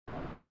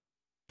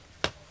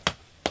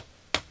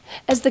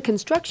As the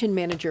construction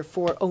manager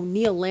for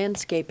O'Neill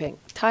Landscaping,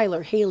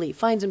 Tyler Haley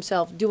finds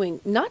himself doing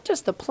not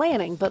just the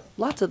planning, but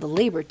lots of the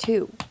labor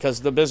too.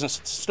 Because the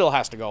business still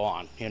has to go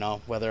on,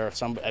 whether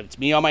it's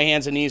me on my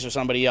hands and knees or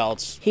somebody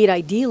else. He'd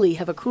ideally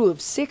have a crew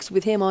of 6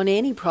 with him on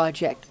any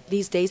project.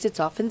 These days it's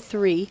often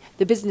 3.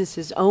 The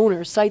business's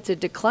owner cites a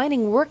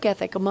declining work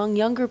ethic among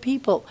younger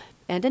people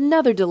and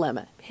another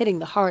dilemma hitting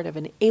the heart of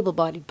an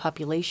able-bodied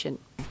population.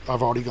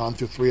 I've already gone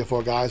through 3 or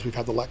 4 guys we've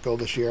had to let go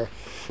this year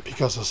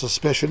because of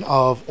suspicion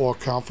of or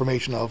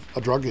confirmation of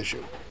a drug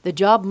issue. The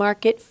job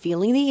market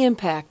feeling the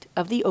impact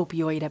of the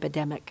opioid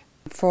epidemic.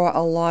 For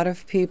a lot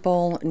of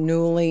people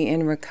newly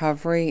in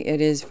recovery, it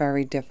is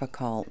very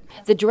difficult.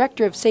 The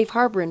director of Safe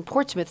Harbor in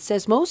Portsmouth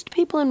says most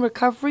people in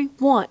recovery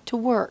want to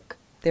work.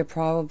 They're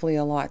probably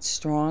a lot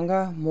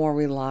stronger, more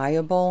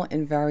reliable,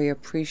 and very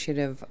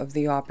appreciative of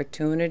the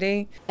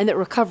opportunity. And that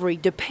recovery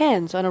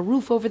depends on a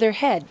roof over their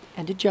head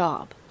and a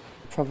job.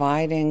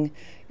 Providing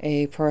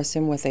a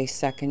person with a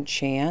second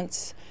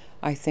chance,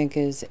 I think,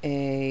 is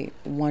a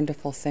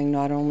wonderful thing,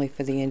 not only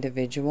for the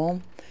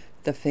individual,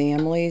 the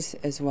families,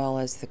 as well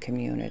as the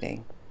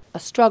community. A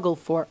struggle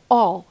for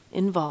all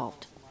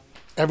involved.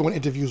 Everyone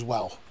interviews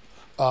well.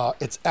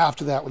 It's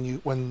after that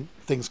when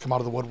things come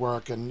out of the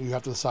woodwork and you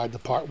have to decide to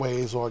part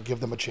ways or give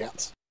them a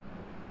chance.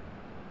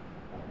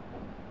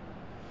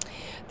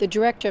 The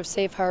director of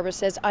Safe Harbor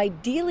says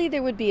ideally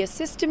there would be a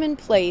system in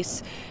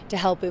place to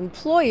help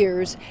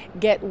employers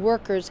get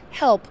workers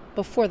help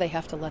before they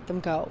have to let them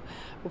go.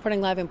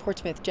 Reporting live in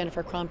Portsmouth,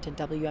 Jennifer Crompton,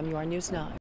 WMUR News 9.